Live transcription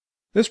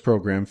This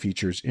program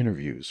features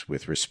interviews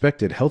with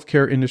respected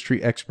healthcare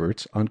industry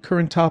experts on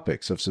current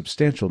topics of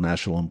substantial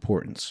national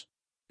importance.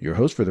 Your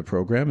host for the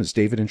program is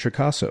David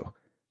Introcaso,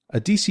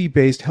 a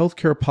DC-based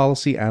healthcare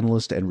policy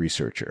analyst and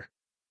researcher.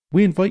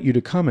 We invite you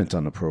to comment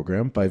on the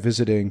program by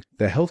visiting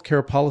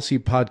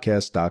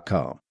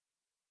thehealthcarepolicypodcast.com.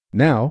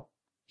 Now,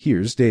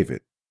 here's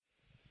David.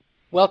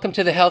 Welcome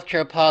to the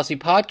Healthcare Policy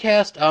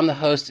Podcast. I'm the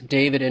host,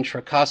 David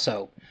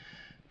Introcaso.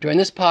 During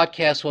this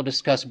podcast, we'll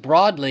discuss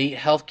broadly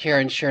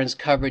healthcare insurance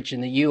coverage in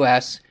the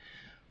U.S.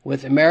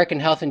 with American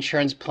Health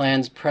Insurance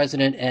Plan's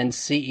President and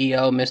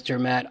CEO, Mr.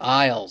 Matt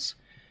Eyles.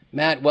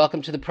 Matt,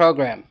 welcome to the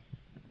program.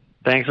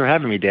 Thanks for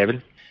having me,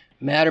 David.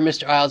 Matt or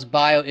Mr. Eyles'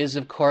 bio is,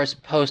 of course,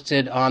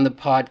 posted on the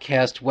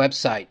podcast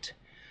website.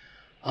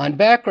 On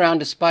background,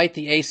 despite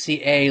the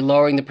ACA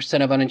lowering the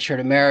percent of uninsured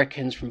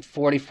Americans from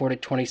 44 to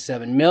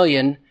 27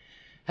 million,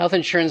 health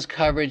insurance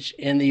coverage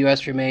in the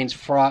U.S. remains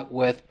fraught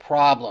with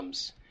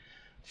problems.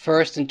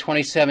 First, in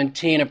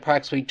 2017,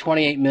 approximately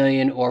 28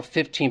 million, or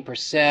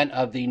 15%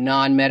 of the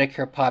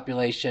non-Medicare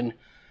population,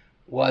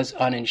 was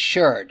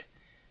uninsured.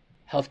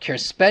 Healthcare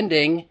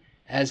spending,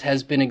 as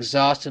has been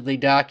exhaustively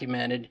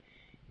documented,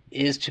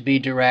 is, to be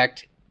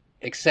direct,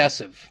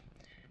 excessive.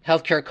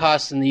 Healthcare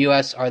costs in the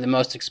U.S. are the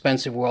most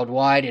expensive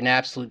worldwide in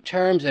absolute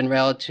terms and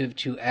relative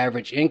to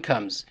average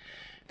incomes.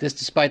 This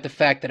despite the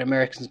fact that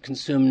Americans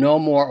consume no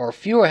more or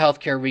fewer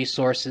healthcare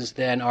resources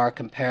than our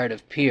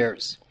comparative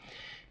peers.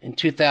 In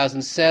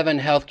 2007,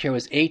 healthcare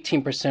was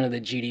 18% of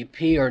the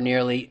GDP, or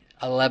nearly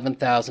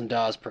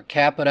 $11,000 per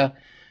capita,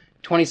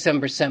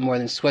 27% more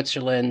than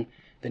Switzerland,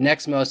 the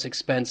next most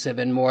expensive,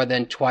 and more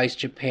than twice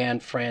Japan,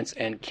 France,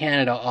 and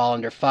Canada, all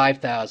under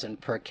 $5,000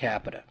 per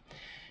capita.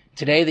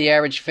 Today, the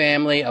average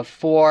family of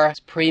four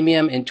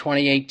premium in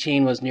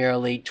 2018 was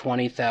nearly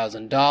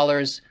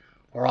 $20,000,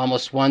 or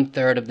almost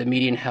one-third of the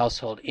median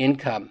household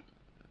income.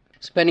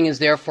 Spending is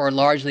therefore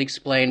largely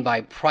explained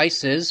by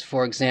prices.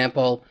 For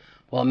example,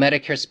 while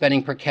Medicare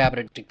spending per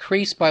capita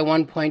decreased by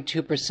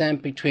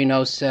 1.2% between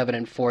 2007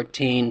 and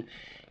 2014,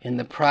 in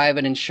the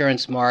private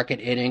insurance market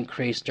it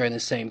increased during the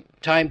same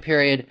time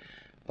period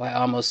by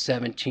almost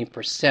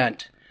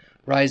 17%.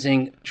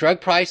 Rising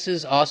drug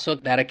prices, also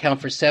that account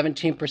for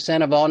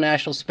 17% of all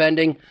national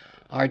spending,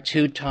 are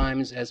 2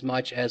 times as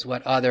much as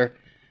what other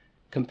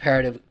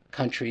comparative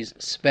countries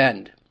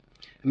spend.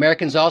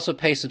 Americans also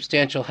pay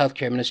substantial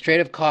healthcare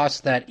administrative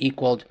costs that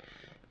equaled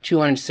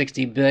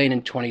 $260 billion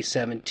in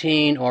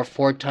 2017, or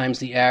 4 times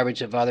the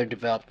average of other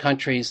developed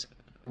countries.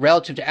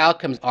 Relative to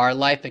outcomes, our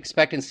life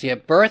expectancy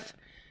at birth,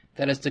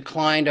 that has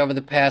declined over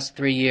the past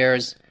 3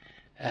 years,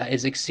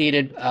 is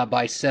exceeded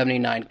by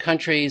 79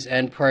 countries,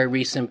 and per a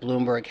recent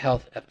Bloomberg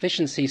Health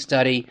Efficiency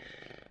study,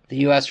 the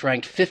U.S.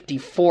 ranked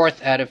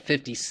 54th out of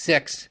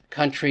 56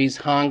 countries.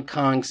 Hong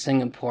Kong,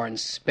 Singapore, and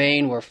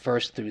Spain were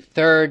first through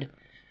third,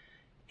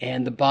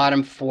 and the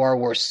bottom 4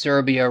 were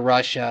Serbia,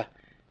 Russia,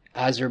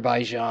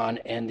 Azerbaijan,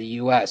 and the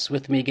U.S.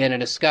 With me again to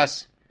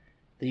discuss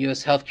the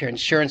U.S. healthcare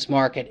insurance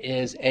market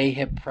is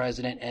AHIP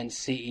President and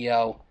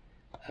CEO,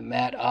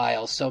 Matt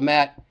Eyles. So,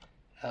 Matt,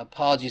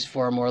 apologies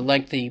for a more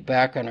lengthy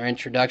background or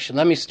introduction.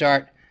 Let me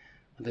start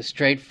with a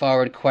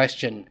straightforward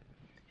question.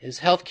 Is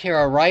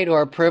healthcare a right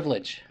or a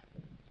privilege?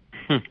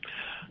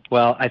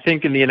 Well, I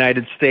think in the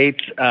United States,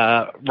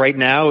 right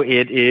now,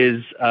 it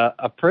is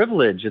a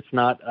privilege. It's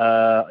not,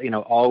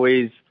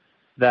 always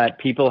that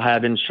people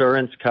have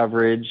insurance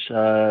coverage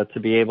to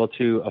be able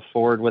to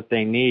afford what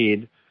they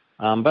need.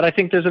 But I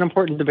think there's an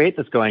important debate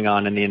that's going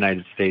on in the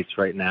United States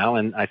right now,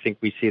 and I think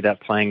we see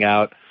that playing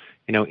out,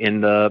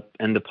 in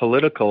the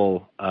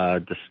political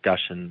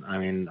discussion. I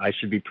mean, I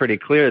should be pretty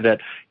clear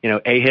that,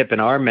 AHIP and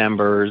our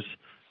members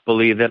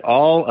believe that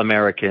all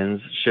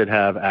Americans should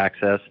have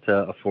access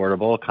to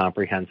affordable,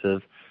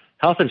 comprehensive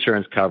health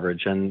insurance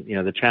coverage. And,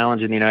 the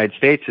challenge in the United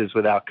States is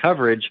without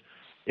coverage,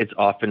 it's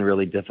often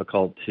really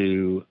difficult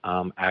to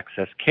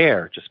access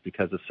care just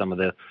because of some of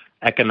the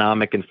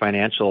economic and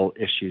financial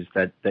issues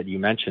that you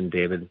mentioned,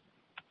 David.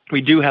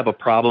 We do have a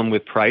problem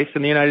with price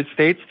in the United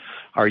States.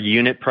 Our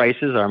unit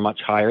prices are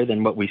much higher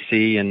than what we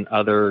see in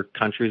other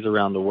countries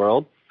around the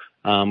world.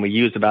 We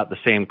use about the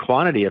same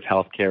quantity of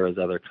health care as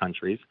other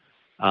countries,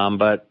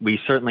 but we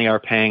certainly are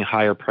paying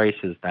higher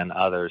prices than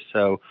others.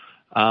 So,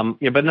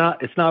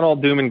 it's not all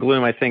doom and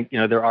gloom. I think,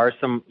 there are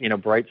some,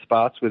 bright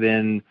spots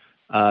within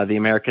the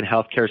American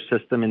healthcare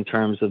system in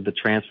terms of the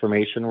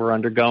transformation we're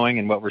undergoing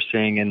and what we're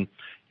seeing in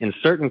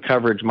certain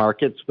coverage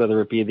markets, whether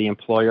it be the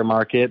employer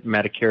market,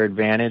 Medicare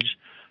Advantage,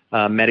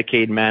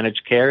 Medicaid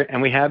managed care,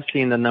 and we have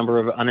seen the number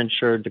of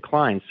uninsured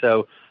decline.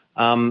 So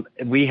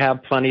we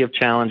have plenty of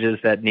challenges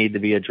that need to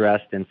be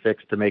addressed and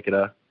fixed to make it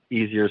a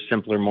easier,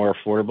 simpler, more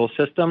affordable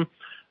system.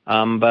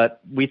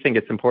 But we think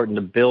it's important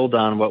to build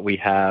on what we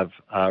have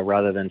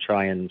rather than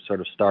try and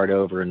sort of start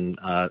over and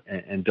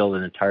build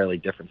an entirely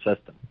different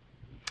system.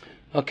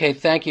 Okay,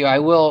 thank you. I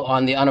will,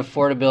 on the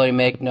unaffordability,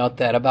 make note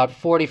that about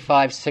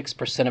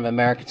 6% of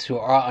Americans who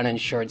are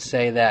uninsured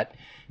say that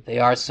they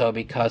are so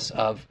because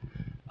of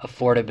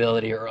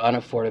affordability or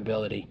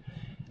unaffordability.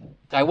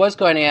 I was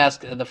going to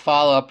ask the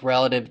follow-up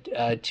relative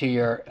to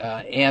your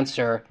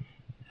answer.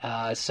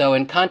 So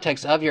in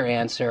context of your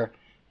answer,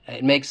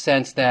 it makes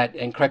sense that,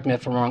 and correct me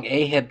if I'm wrong,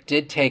 AHIP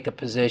did take a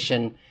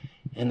position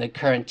in the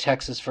current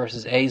Texas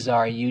versus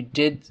Azar. You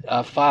did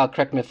file,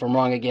 correct me if I'm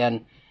wrong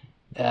again,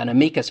 an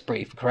amicus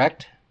brief,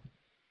 correct?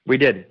 We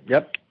did.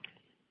 Yep.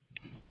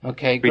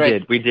 Okay,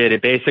 great. We did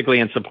it basically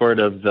in support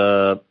of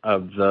the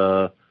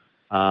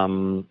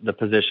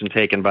position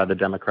taken by the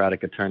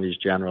Democratic attorneys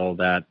general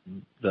that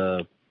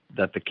the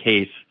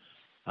case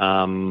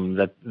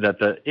that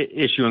the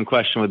issue in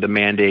question with the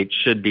mandate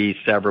should be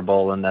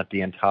severable, and that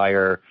the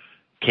entire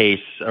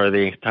case or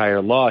the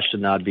entire law should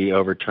not be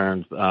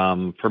overturned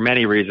for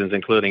many reasons,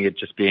 including it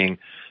just being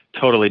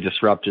totally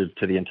disruptive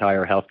to the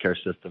entire healthcare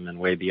system and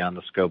way beyond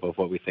the scope of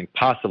what we think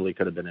possibly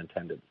could have been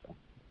intended.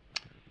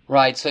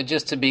 Right. So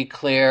just to be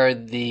clear,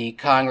 the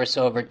Congress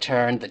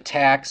overturned the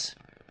tax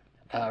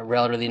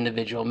relative to the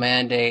individual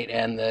mandate,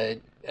 and the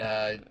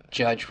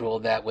judge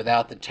ruled that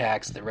without the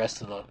tax, the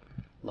rest of the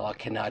law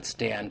cannot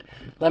stand.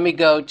 Let me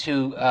go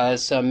to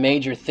some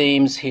major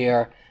themes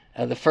here.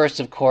 The first,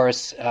 of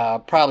course,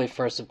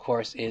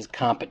 is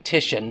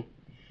competition.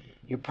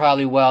 You're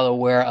probably well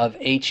aware of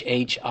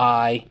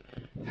HHI,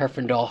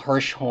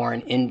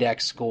 Herfindahl-Hirschhorn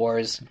index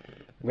scores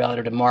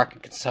relative to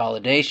market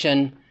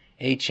consolidation.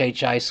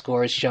 HHI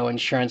scores show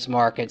insurance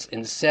markets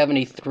in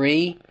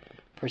 73%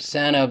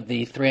 of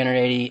the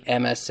 380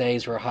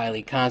 MSAs were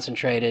highly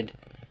concentrated.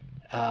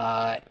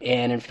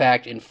 And in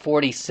fact, in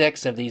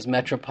 46 of these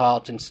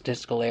metropolitan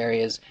statistical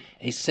areas,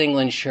 a single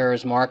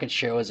insurer's market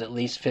share was at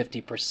least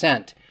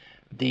 50%.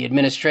 The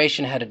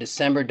administration had a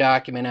December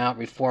document out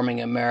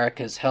reforming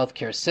America's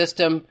healthcare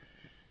system.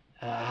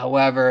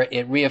 However,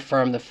 it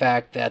reaffirmed the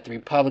fact that the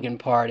Republican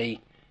Party,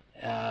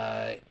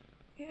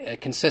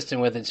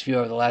 consistent with its view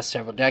over the last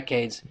several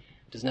decades,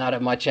 does not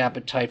have much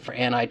appetite for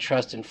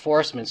antitrust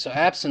enforcement. So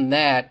absent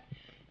that,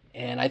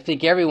 and I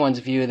think everyone's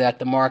view that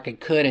the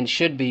market could and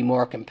should be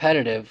more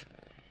competitive,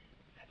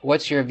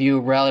 what's your view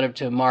relative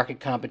to market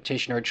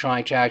competition or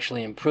trying to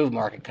actually improve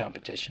market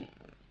competition?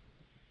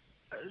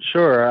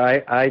 Sure.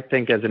 I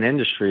think as an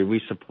industry,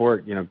 we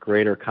support,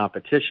 greater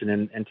competition.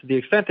 And to the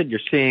extent that you're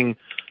seeing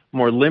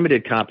more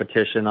limited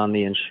competition on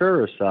the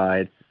insurer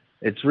side,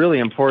 it's really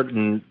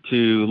important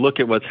to look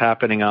at what's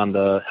happening on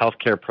the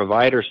healthcare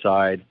provider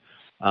side,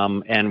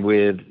 and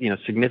with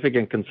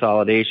significant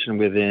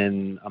consolidation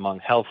among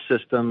health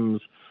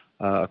systems,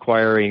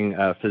 acquiring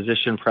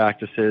physician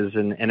practices,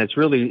 and it's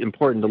really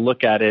important to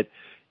look at it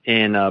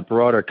in a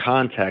broader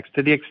context.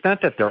 To the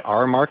extent that there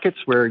are markets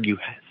where you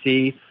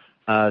see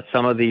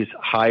some of these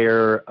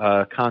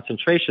higher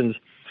concentrations,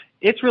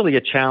 it's really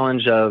a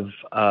challenge of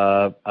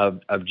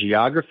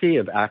geography,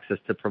 of access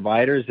to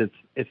providers.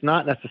 It's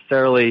not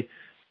necessarily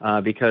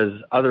because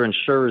other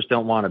insurers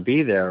don't want to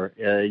be there.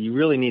 You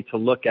really need to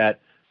look at,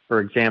 for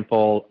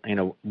example,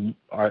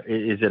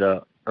 is it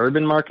a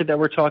urban market that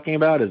we're talking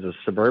about? Is it a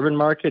suburban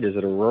market? Is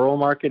it a rural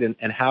market?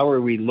 And how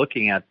are we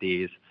looking at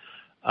these?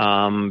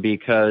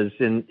 Because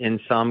in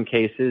some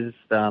cases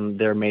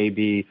there may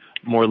be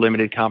more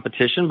limited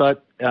competition,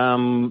 but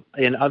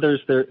in others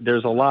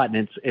there's a lot,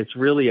 and it's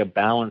really a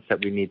balance that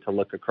we need to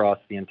look across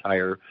the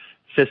entire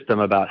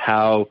system about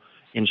how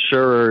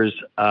insurers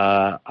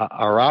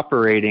are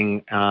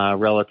operating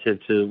relative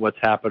to what's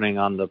happening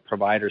on the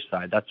provider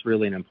side. That's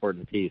really an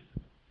important piece.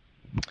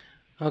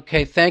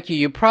 Okay, thank you.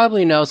 You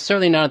probably know,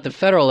 certainly not at the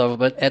federal level,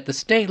 but at the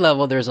state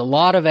level, there's a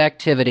lot of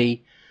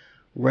activity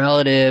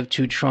relative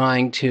to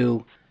trying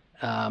to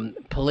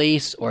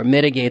police or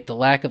mitigate the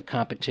lack of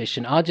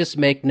competition. I'll just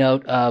make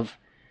note of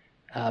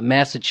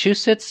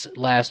Massachusetts.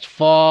 Last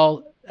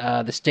fall,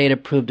 the state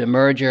approved a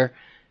merger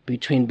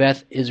between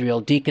Beth Israel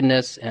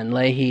Deaconess and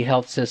Leahy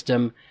Health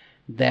System.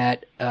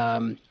 That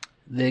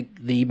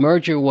the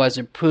merger was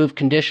approved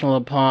conditional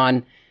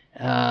upon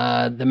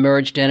the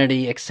merged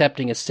entity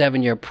accepting a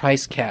 7-year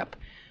price cap.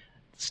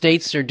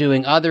 States are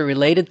doing other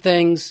related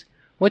things.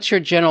 What's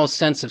your general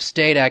sense of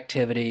state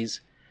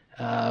activities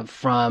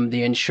from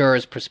the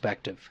insurer's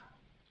perspective?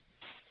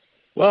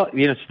 Well,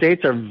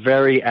 states are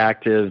very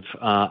active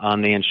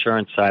on the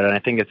insurance side, and I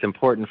think it's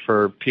important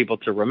for people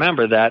to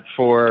remember that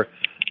for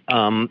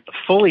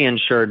fully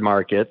insured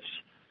markets,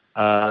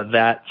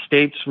 that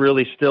states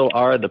really still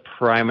are the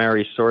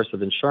primary source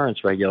of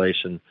insurance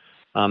regulation.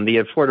 The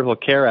Affordable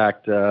Care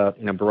Act,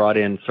 brought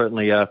in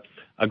certainly a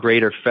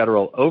greater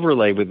federal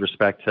overlay with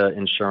respect to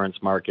insurance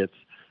markets.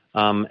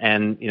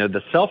 And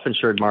the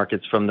self-insured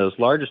markets from those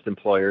largest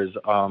employers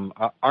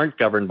aren't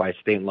governed by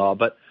state law.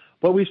 But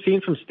what we've seen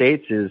from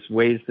states is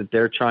ways that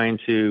they're trying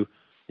to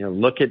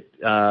look at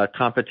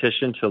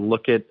competition, to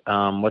look at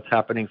what's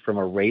happening from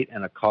a rate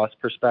and a cost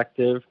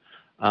perspective,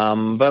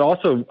 but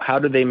also how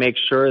do they make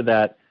sure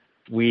that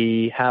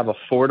we have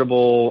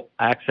affordable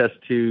access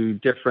to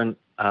different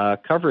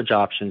coverage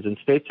options. And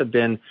states have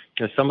been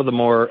some of the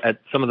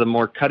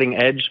more cutting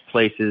edge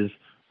places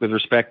with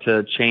respect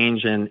to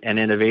change and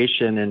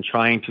innovation, and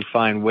trying to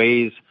find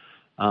ways,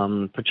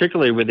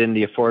 particularly within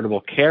the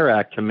Affordable Care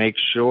Act, to make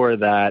sure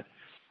that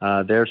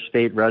their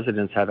state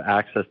residents have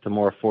access to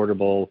more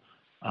affordable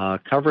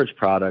coverage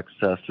products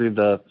through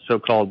the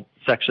so-called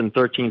Section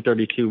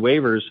 1332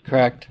 waivers,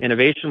 Correct.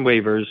 innovation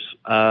waivers.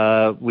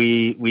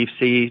 We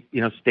see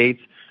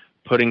states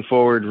putting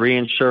forward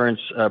reinsurance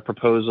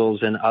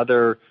proposals and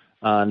other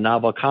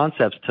novel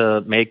concepts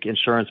to make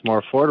insurance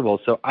more affordable.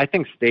 So I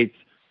think states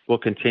will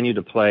continue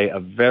to play a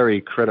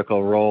very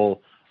critical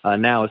role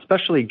now,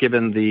 especially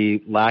given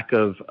the lack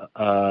of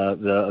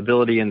the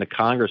ability in the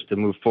Congress to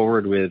move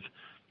forward with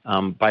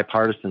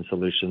bipartisan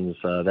solutions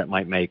that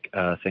might make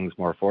things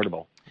more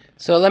affordable.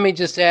 So let me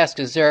just ask,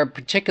 is there a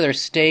particular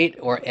state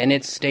or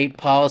its state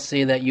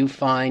policy that you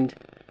find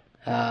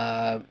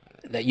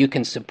that you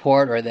can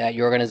support or that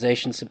your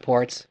organization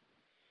supports?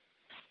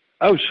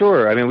 Oh,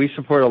 sure. I mean, we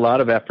support a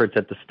lot of efforts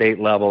at the state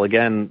level.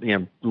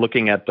 Again,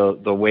 looking at the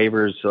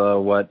waivers,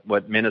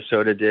 what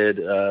Minnesota did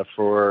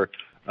for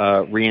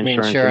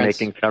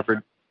reinsurance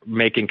and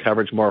making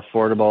coverage more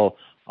affordable.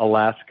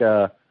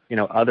 Alaska,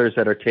 others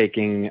that are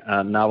taking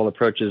novel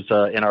approaches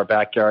in our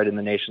backyard in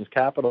the nation's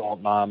capital.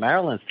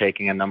 Maryland's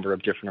taking a number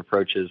of different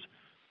approaches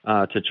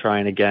to try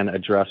and again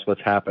address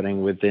what's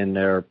happening within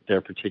their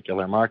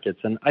particular markets.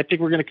 And I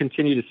think we're going to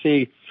continue to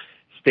see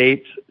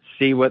states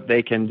see what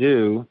they can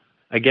do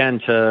again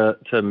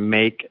to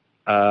make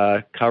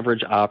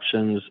coverage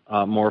options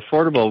more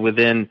affordable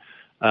within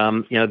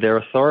their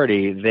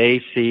authority.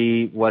 They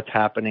see what's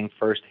happening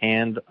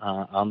firsthand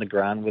on the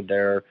ground with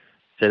their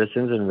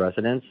citizens and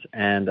residents,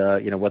 and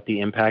what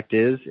the impact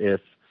is if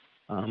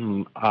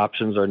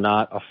options are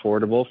not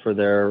affordable for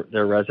their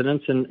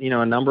residents. And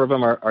a number of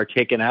them are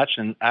taking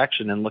action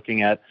and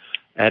looking at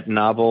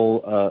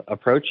novel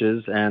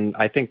approaches. And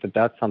I think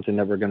that's something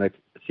that we're going to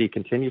see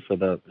continue for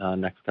the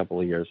next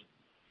couple of years.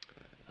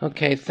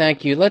 Okay,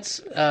 thank you. Let's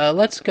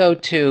go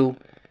to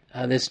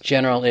this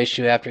general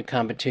issue after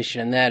competition,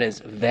 and that is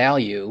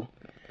value.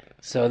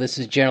 So this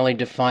is generally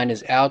defined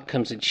as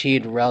outcomes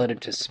achieved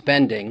relative to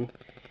spending.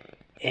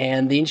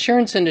 And the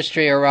insurance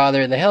industry, or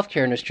rather the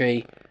healthcare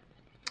industry,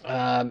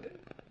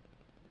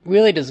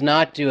 really does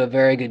not do a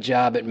very good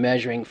job at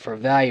measuring for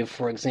value.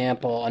 For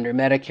example, under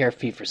Medicare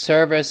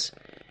fee-for-service,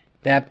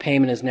 that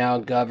payment is now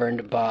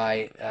governed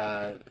by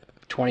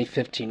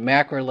 2015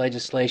 MACRA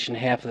legislation.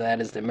 Half of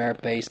that is the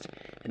merit-based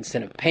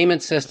incentive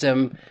payment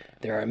system.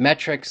 There are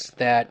metrics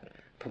that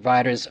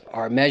providers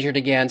are measured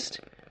against,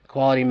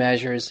 quality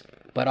measures,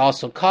 but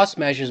also cost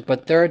measures,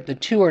 but the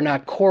two are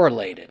not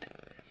correlated.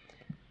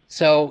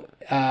 So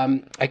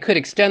I could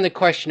extend the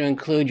question to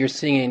include you're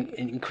seeing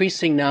an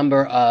increasing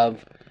number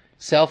of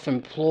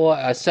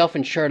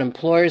self-insured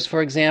employers,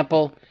 for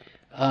example,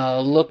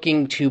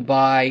 looking to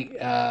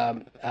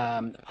buy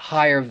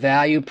higher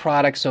value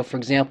products. So, for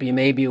example, you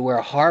may be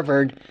aware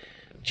Harvard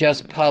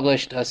just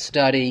published a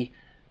study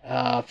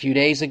a few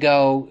days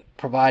ago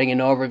providing an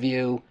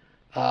overview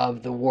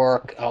of the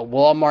work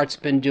Walmart's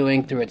been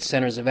doing through its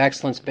centers of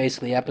excellence,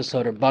 basically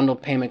episode or bundle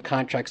payment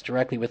contracts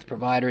directly with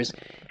providers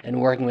and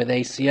working with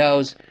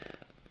ACOs.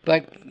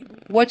 But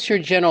what's your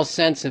general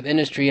sense of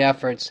industry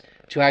efforts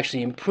to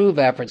actually improve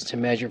efforts to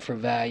measure for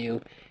value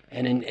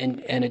and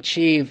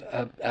achieve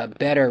a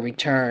better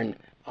return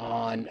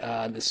on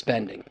the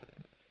spending?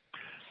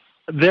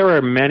 There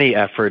are many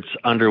efforts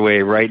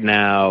underway right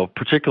now,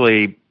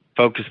 particularly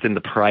focused in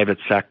the private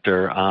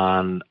sector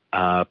on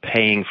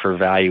paying for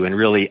value and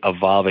really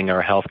evolving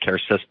our healthcare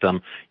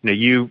system.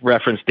 You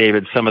referenced,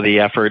 David, some of the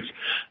efforts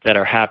that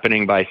are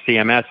happening by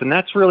CMS, and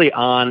that's really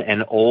on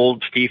an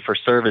old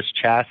fee-for-service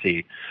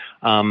chassis.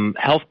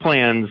 Health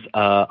plans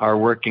are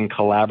working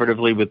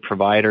collaboratively with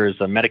providers.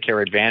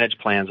 Medicare Advantage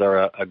plans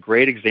are a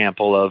great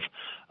example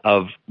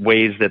of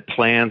ways that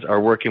plans are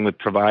working with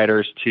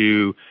providers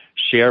to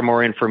share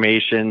more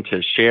information,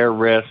 to share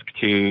risk,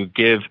 to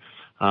give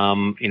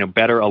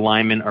better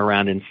alignment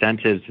around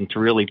incentives, and to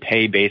really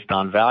pay based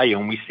on value.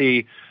 And we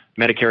see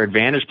Medicare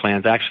Advantage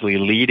plans actually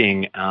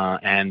leading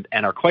and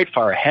are quite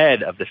far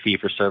ahead of the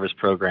fee-for-service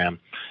program.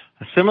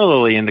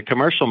 Similarly, in the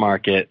commercial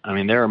market,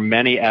 there are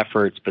many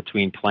efforts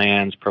between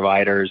plans,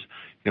 providers,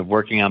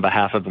 working on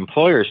behalf of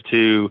employers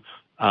to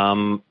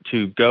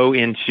go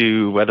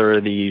into whether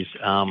these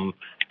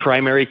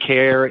primary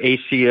care,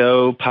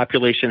 ACO,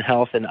 population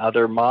health, and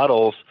other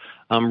models,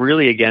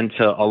 really again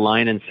to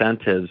align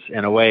incentives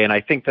in a way. And I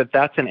think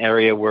that's an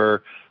area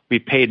where we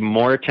paid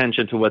more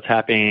attention to what's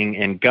happening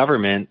in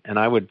government, and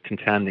I would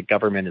contend that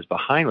government is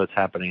behind what's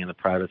happening in the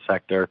private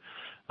sector.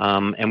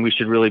 And we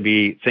should really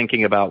be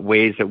thinking about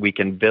ways that we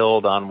can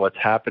build on what's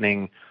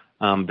happening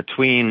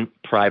between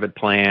private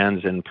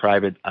plans and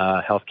private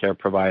healthcare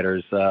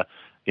providers.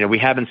 We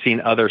haven't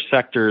seen other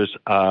sectors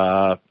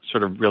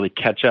sort of really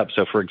catch up.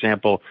 So, for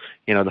example,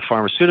 the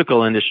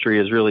pharmaceutical industry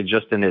is really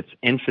just in its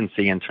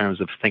infancy in terms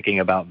of thinking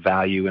about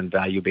value and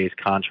value-based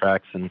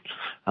contracts. And,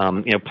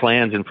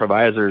 plans and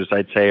providers,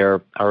 I'd say,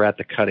 are at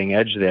the cutting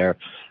edge there.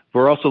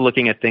 We're also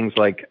looking at things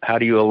like how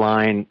do you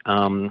align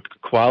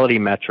quality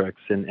metrics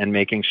and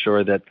making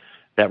sure that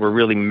we're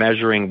really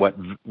measuring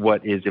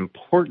what is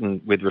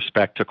important with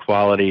respect to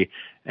quality.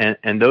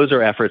 And those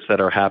are efforts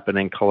that are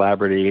happening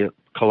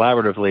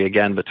collaboratively,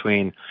 again,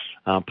 between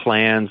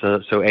plans.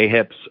 So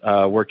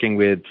AHIP's working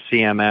with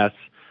CMS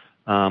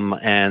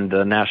and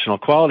the National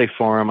Quality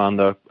Forum on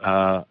the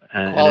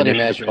quality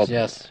measures,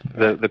 yes,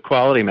 the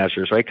quality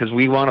measures, right? Because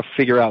we want to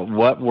figure out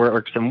what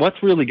works and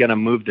what's really going to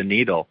move the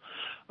needle.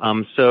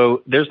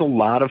 So there's a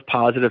lot of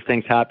positive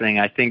things happening.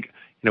 I think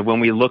when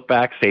we look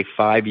back, say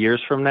 5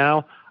 years from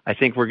now, I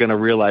think we're going to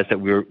realize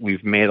that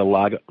we've made a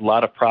lot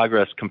of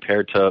progress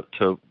compared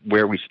to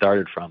where we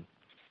started from.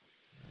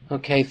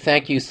 Okay,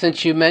 thank you.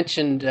 Since you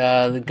mentioned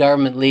the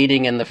government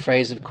leading, and the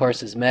phrase, of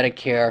course, is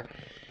Medicare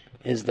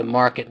is the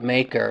market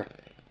maker,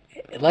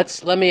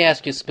 let me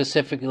ask you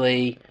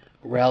specifically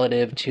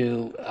relative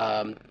to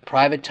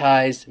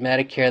privatized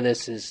Medicare.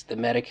 This is the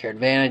Medicare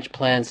Advantage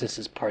plans. This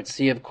is Part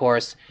C, of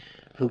course,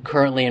 who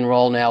currently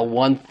enroll now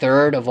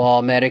 1/3 of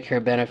all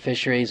Medicare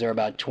beneficiaries, or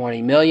about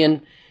 20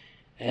 million,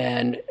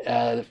 and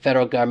the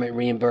federal government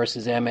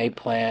reimburses MA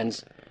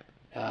plans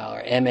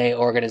or MA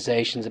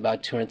organizations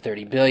about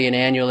 $230 billion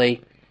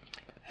annually.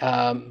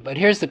 But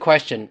here's the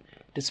question.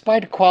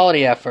 Despite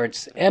quality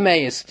efforts,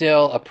 MA is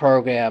still a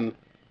program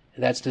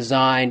that's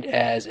designed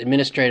as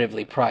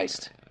administratively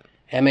priced.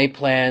 MA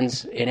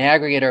plans in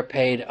aggregate are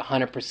paid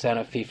 100%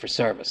 of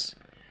fee-for-service.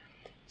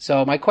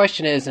 So my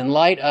question is, in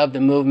light of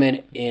the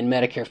movement in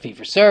Medicare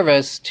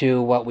fee-for-service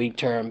to what we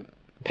term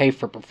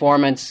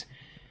pay-for-performance,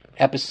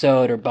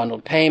 episode or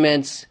bundled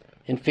payments,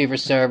 in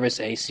fee-for-service,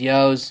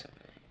 ACOs,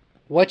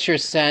 what's your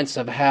sense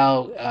of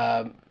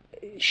how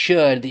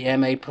should the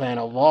MA plan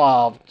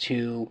evolve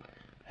to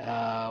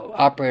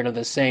operate under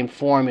the same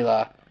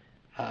formula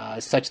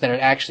such that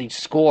it actually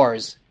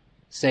scores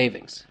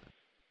savings?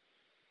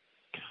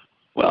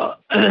 Well,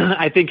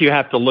 I think you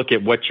have to look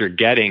at what you're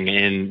getting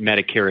in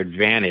Medicare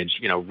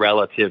Advantage,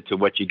 relative to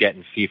what you get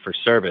in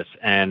fee-for-service.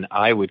 And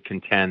I would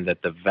contend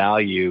that the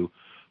value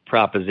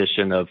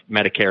proposition of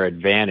Medicare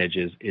Advantage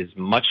is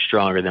much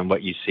stronger than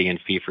what you see in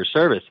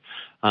fee-for-service.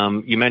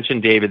 You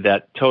mentioned, David,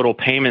 that total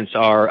payments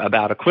are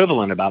about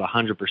equivalent, about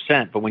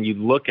 100%. But when you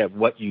look at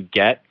what you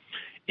get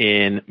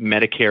in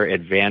Medicare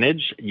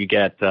Advantage, you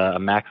get a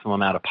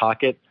maximum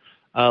out-of-pocket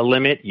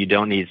limit. You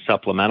don't need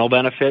supplemental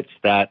benefits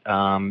that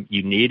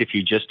you need if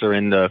you just are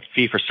in the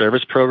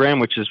fee-for-service program,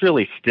 which is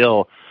really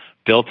still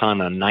built on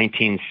a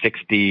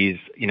 1960s,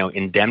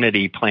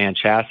 indemnity plan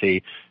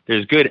chassis.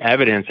 There's good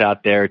evidence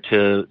out there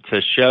to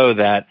show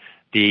that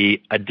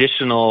the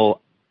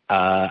additional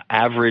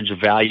average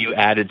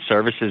value-added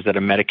services that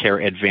a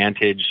Medicare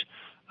Advantage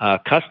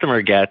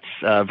customer gets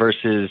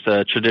versus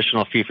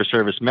traditional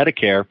fee-for-service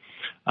Medicare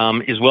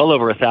is well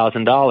over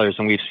 $1,000,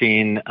 and we've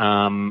seen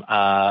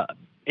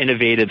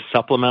innovative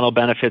supplemental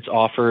benefits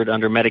offered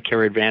under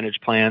Medicare Advantage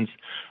plans.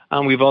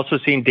 We've also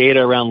seen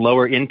data around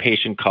lower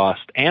inpatient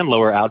costs and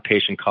lower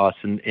outpatient costs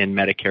in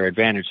Medicare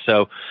Advantage.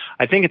 So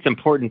I think it's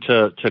important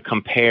to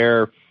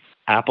compare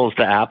apples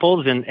to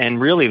apples,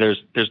 and really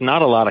there's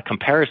not a lot of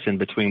comparison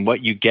between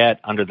what you get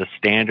under the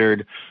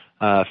standard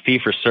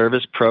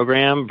fee-for-service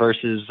program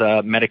versus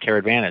Medicare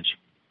Advantage.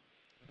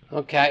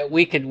 Okay,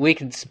 we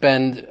could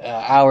spend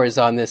hours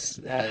on this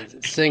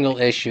single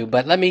issue,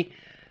 but let me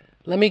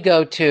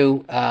go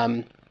to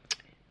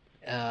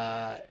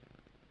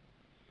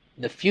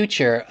the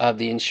future of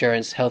the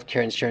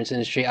healthcare insurance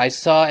industry. I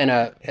saw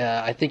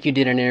I think you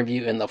did an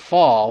interview in the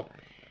fall,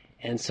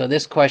 and so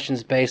this question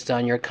is based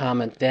on your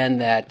comment then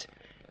that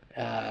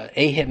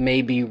AHIP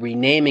may be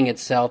renaming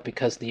itself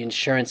because the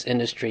insurance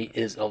industry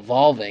is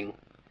evolving.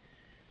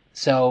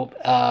 So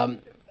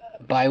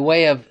by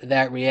way of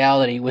that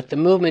reality, with the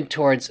movement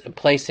towards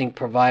placing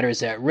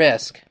providers at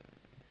risk,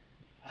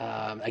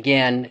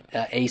 again,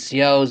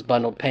 ACOs,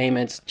 bundled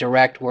payments,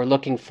 direct, we're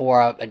looking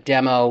for a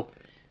demo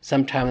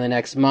sometime in the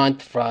next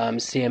month from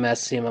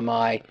CMS,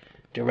 CMMI,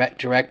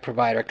 direct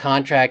provider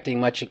contracting,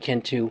 much akin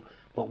to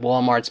what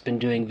Walmart's been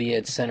doing via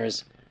its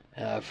Centers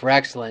for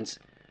Excellence.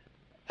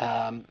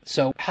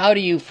 So how do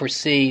you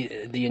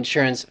foresee the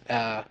insurance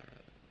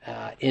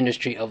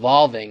industry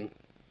evolving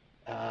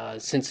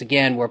since,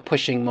 again, we're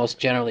pushing most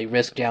generally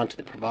risk down to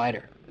the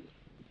provider?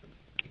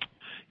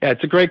 Yeah,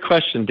 it's a great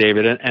question,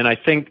 David, and I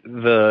think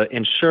the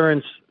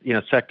insurance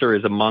sector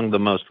is among the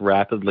most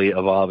rapidly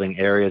evolving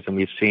areas, and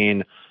we've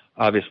seen,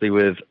 obviously,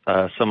 with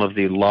some of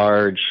the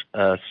large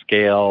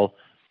scale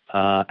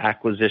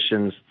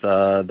acquisitions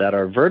that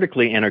are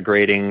vertically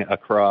integrating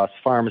across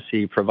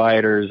pharmacy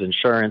providers,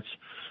 insurance,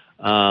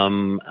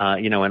 and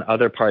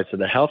other parts of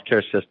the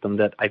healthcare system,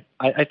 that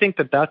I think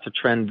that's a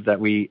trend that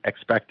we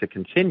expect to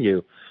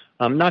continue.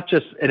 Not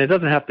just, and it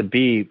doesn't have to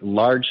be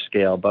large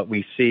scale, but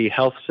we see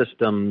health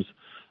systems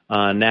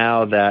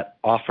now that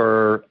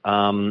offer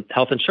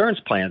health insurance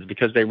plans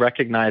because they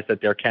recognize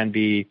that there can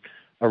be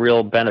a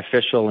real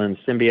beneficial and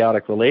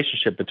symbiotic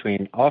relationship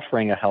between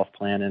offering a health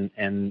plan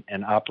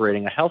and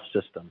operating a health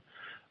system.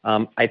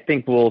 I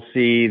think we'll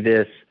see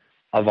this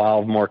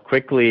evolve more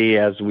quickly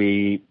as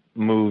we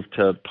move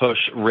to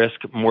push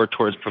risk more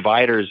towards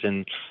providers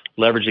and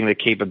leveraging the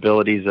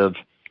capabilities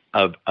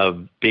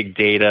of big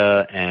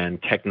data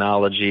and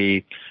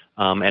technology,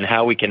 and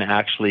how we can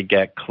actually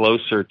get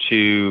closer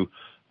to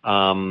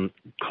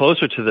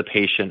closer to the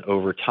patient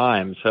over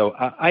time. So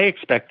I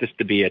expect this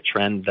to be a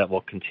trend that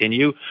will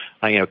continue.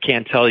 I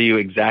can't tell you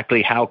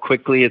exactly how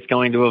quickly it's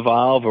going to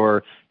evolve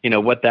or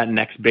what that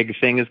next big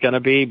thing is going to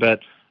be, but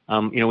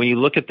when you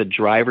look at the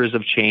drivers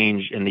of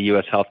change in the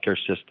U.S. healthcare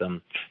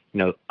system,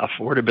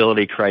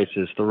 affordability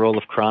crisis, the role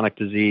of chronic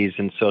disease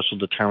and social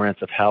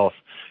determinants of health,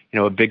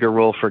 a bigger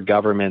role for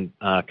government,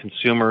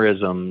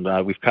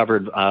 consumerism. We've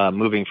covered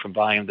moving from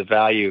volume to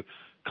value,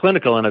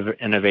 clinical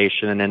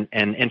innovation,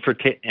 and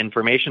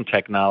information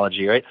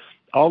technology, right?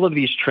 All of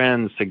these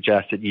trends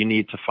suggest that you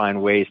need to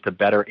find ways to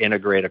better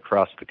integrate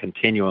across the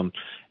continuum,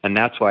 and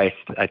that's why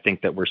I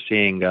think that we're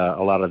seeing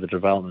a lot of the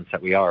developments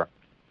that we are.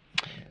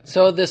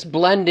 So this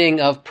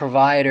blending of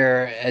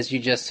provider, as you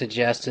just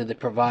suggested, the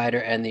provider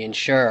and the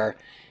insurer,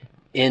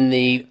 in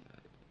the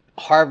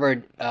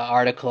Harvard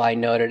article I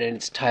noted, and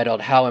it's titled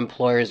 "How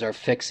Employers Are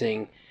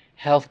Fixing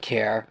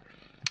Healthcare,"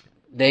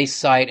 they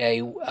cite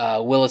a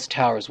Willis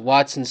Towers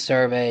Watson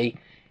survey,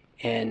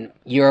 and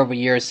year over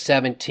year,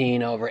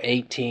 17 over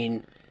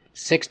 18,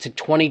 6 to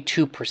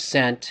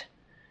 22%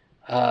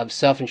 of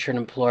self-insured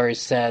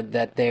employers said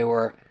that they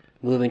were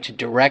moving to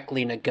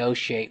directly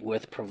negotiate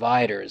with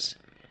providers.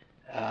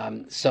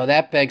 So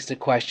that begs the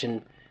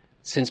question,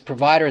 since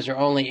providers are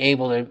only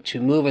able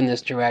to move in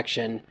this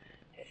direction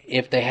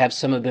if they have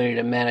some ability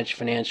to manage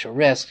financial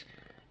risk,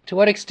 to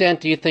what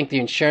extent do you think the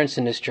insurance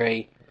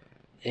industry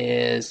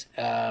is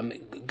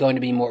going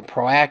to be more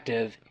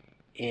proactive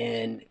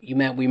in,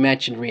 we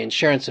mentioned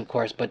reinsurance, of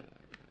course, but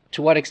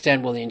to what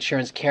extent will the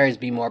insurance carriers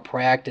be more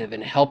proactive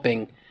in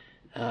helping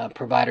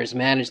providers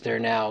manage their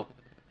now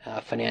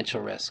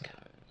financial risk?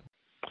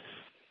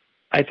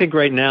 I think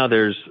right now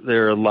there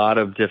are a lot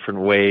of different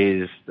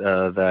ways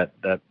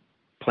that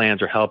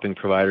plans are helping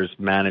providers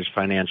manage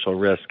financial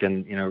risk,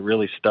 and it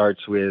really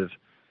starts with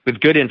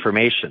good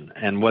information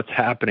and what's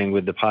happening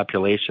with the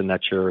population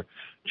that you're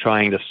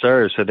trying to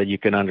serve, so that you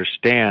can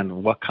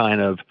understand what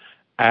kind of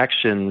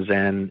actions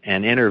and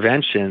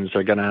interventions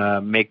are going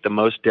to make the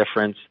most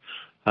difference,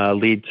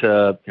 lead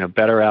to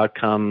better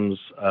outcomes,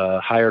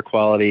 higher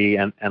quality,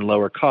 and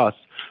lower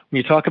costs.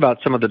 When you talk about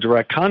some of the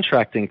direct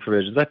contracting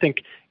provisions, I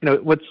think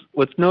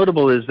what's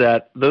notable is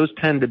that those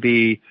tend to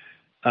be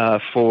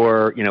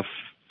for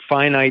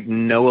finite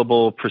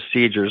knowable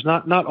procedures.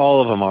 Not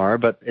all of them are,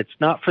 but it's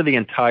not for the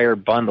entire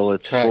bundle.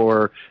 It's Correct.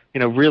 For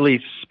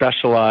really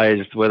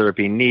specialized, whether it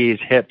be knees,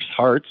 hips,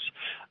 hearts.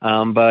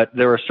 But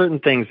there are certain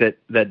things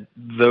that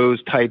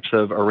those types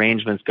of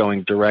arrangements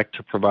going direct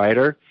to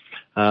provider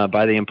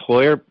by the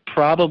employer,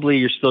 probably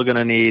you're still going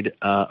to need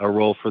a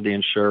role for the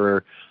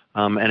insurer.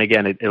 And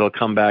again, it'll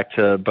come back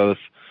to both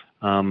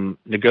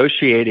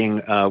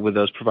negotiating with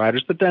those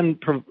providers, but then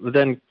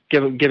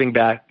giving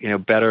back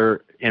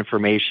better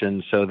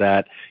information so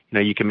that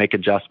you can make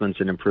adjustments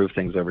and improve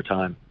things over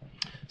time.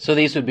 So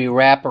these would be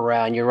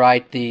wraparound. You're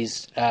right.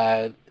 These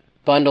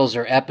bundles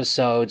or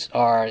episodes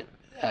are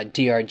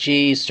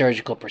DRGs,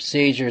 surgical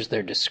procedures.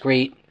 They're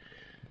discrete.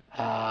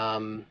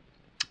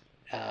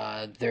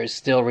 There's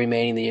still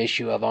remaining the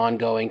issue of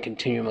ongoing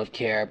continuum of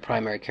care,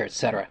 primary care,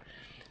 etc.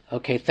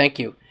 Okay, thank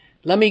you.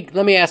 Let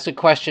me ask a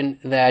question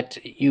that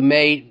you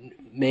may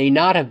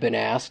not have been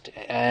asked,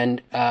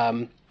 and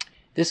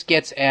this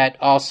gets at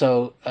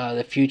also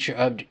the future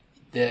of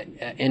the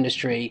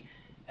industry,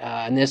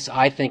 and this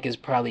I think is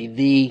probably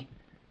the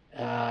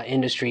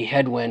industry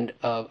headwind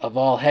of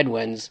all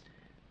headwinds.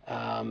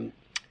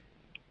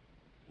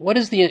 What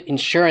is the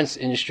insurance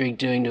industry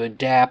doing to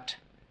adapt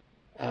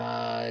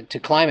to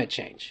climate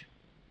change?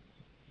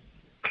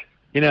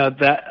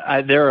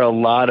 There are a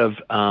lot of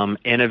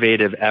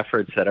innovative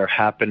efforts that are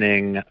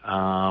happening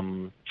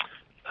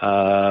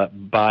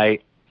by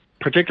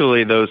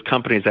particularly those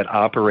companies that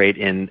operate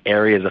in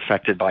areas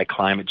affected by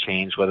climate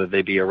change, whether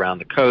they be around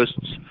the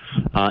coasts,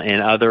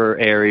 in other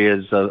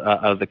areas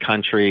of the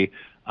country,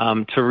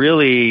 to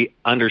really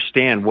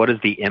understand what is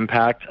the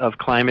impact of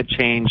climate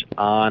change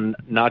on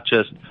not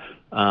just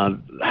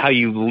how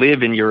you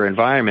live in your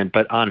environment,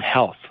 but on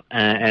health.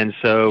 And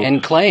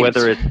claims.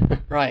 Whether it's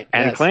right.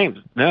 And yes. claims.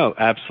 No,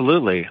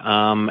 absolutely.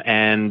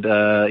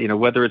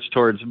 Whether it's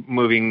towards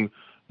moving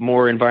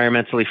more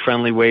environmentally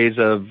friendly ways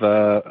of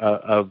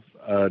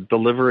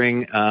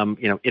delivering,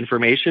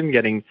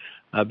 information,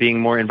 being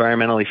more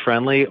environmentally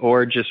friendly,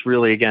 or just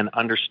really, again,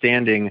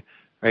 understanding,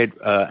 right,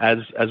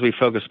 as we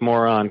focus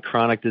more on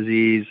chronic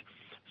disease,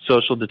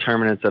 social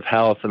determinants of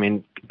health. I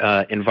mean,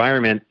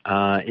 environment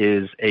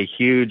is a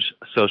huge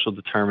social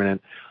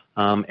determinant,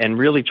 and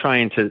really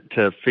trying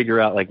to figure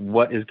out like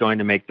what is going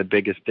to make the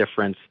biggest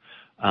difference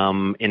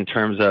in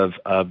terms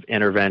of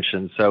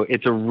intervention. So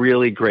it's a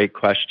really great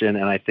question,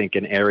 and I think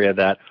an area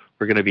that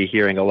we're going to be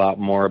hearing a lot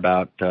more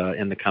about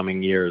in the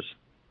coming years.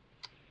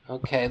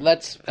 Okay,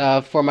 let's,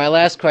 for my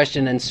last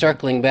question, and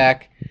circling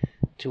back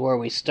to where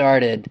we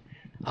started,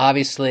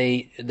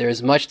 obviously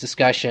there's much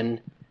discussion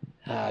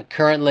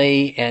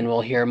currently, and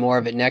we'll hear more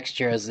of it next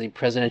year as the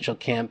presidential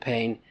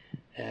campaign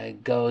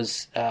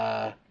goes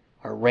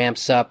or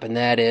ramps up, and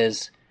that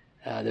is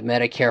the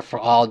Medicare for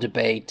All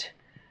debate.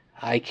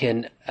 I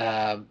can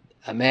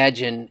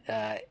imagine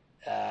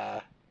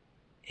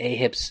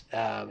AHIP's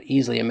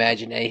easily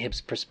imagine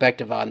AHIP's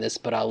perspective on this,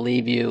 but I'll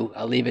leave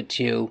it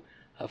to you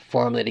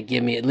formally to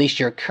give me at least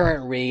your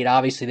current read.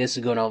 Obviously, this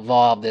is going to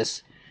evolve.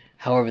 This,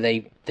 however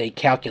they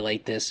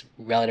calculate this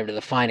relative to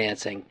the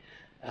financing.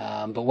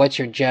 But what's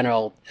your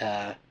general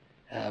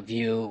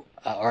view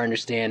or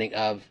understanding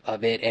of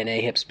it and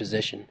AHIP's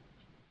position?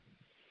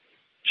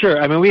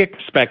 Sure. I mean, we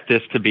expect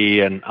this to be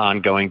an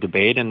ongoing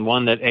debate and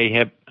one that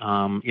AHIP,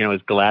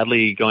 is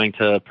gladly going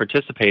to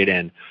participate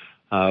in.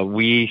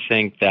 We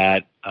think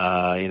that,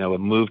 a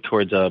move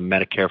towards a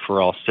Medicare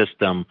for all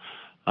system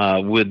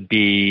would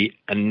be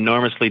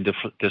enormously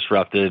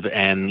disruptive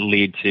and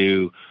lead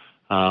to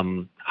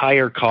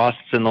higher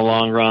costs in the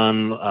long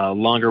run,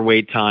 longer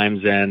wait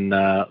times, and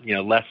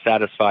less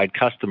satisfied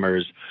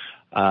customers.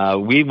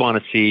 We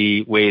want to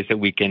see ways that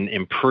we can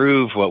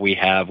improve what we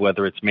have,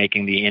 whether it's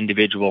making the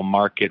individual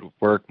market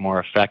work more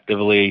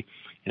effectively,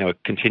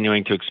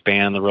 continuing to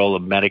expand the role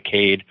of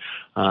Medicaid,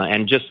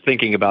 and just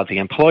thinking about the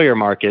employer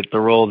market, the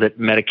role that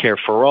Medicare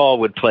for All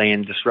would play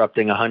in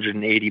disrupting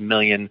 180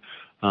 million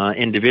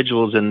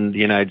individuals in the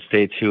United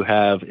States who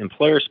have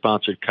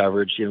employer-sponsored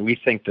coverage. We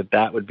think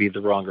that would be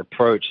the wrong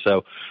approach.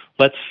 So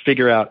let's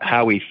figure out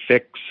how we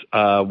fix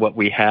what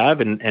we have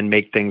and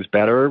make things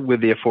better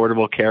with the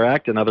Affordable Care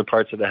Act and other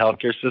parts of the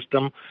healthcare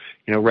system,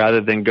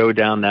 rather than go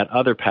down that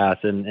other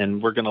path.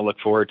 And we're going to look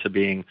forward to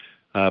being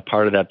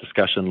part of that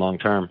discussion long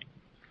term.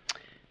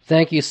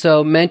 Thank you.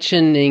 So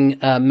mentioning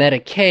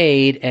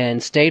Medicaid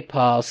and state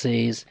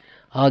policies,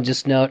 I'll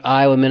just note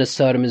Iowa,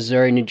 Minnesota,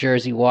 Missouri, New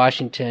Jersey,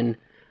 Washington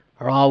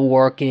are all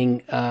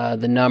working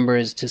the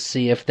numbers to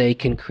see if they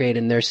can create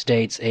in their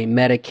states a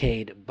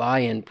Medicaid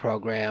buy-in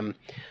program.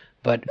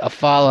 But a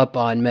follow-up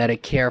on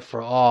Medicare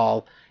for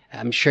All,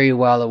 I'm sure you're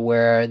well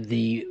aware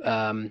the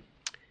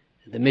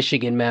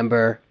Michigan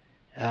member,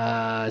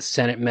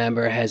 Senate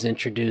member, has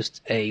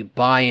introduced a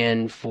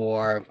buy-in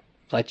for,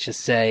 let's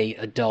just say,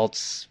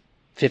 adults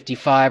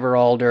 55 or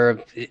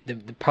older.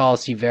 The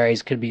policy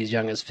varies, could be as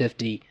young as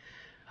 50.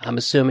 I'm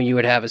assuming you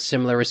would have a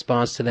similar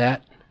response to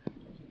that.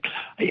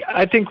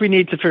 I think we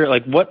need to figure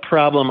out, what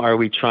problem are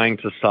we trying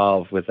to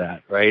solve with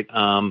that, right?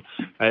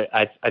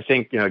 I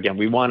think, again,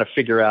 we want to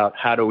figure out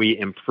how do we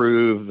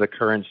improve the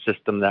current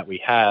system that we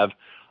have.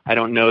 I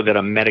don't know that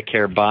a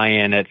Medicare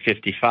buy-in at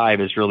 55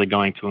 is really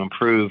going to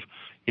improve,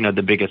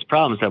 the biggest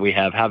problems that we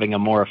have. Having a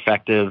more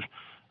effective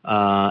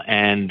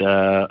and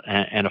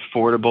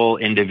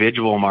affordable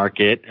individual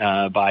market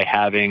by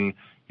having,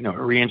 a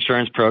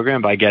reinsurance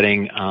program, by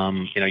getting,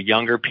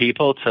 younger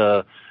people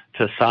to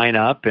sign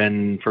up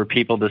and for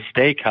people to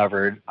stay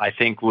covered, I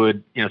think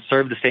would,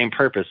 serve the same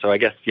purpose. So I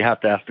guess you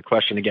have to ask the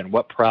question again,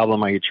 what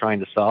problem are you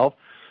trying to solve?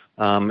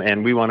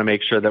 And we want to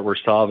make sure that we're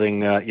solving,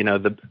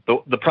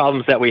 the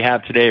problems that we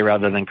have today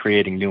rather than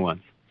creating new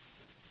ones.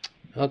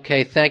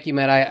 Okay, thank you,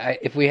 Matt. I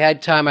if we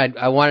had time,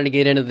 I wanted to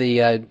get into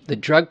the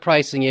drug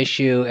pricing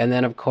issue, and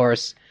then, of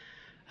course,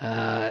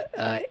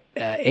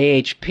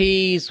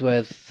 AHPs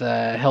with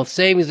health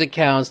savings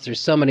accounts. There's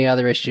so many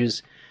other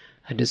issues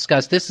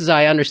discussed. This is,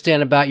 I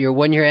understand, about your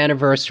 1-year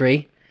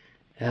anniversary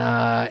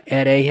at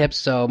AHIP,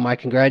 so my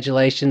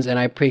congratulations, and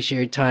I appreciate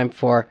your time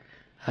for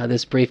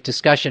this brief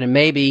discussion. And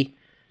maybe,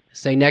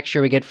 say, next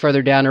year we get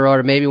further down the road,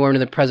 or maybe we're into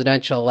the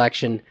presidential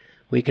election,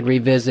 we can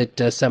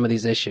revisit some of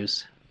these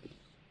issues.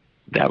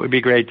 That would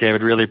be great,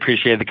 David. Really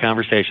appreciate the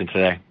conversation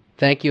today.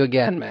 Thank you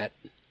again, Matt.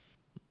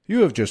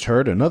 You have just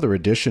heard another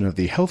edition of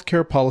the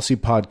Healthcare Policy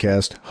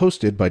Podcast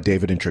hosted by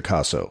David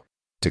Introcaso.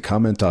 To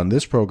comment on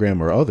this program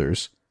or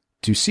others,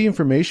 to see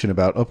information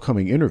about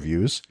upcoming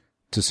interviews,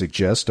 to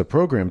suggest a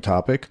program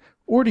topic,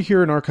 or to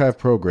hear an archive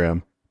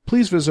program,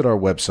 please visit our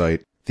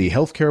website,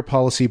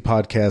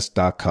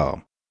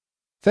 thehealthcarepolicypodcast.com.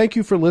 Thank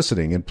you for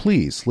listening, and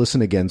please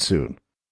listen again soon.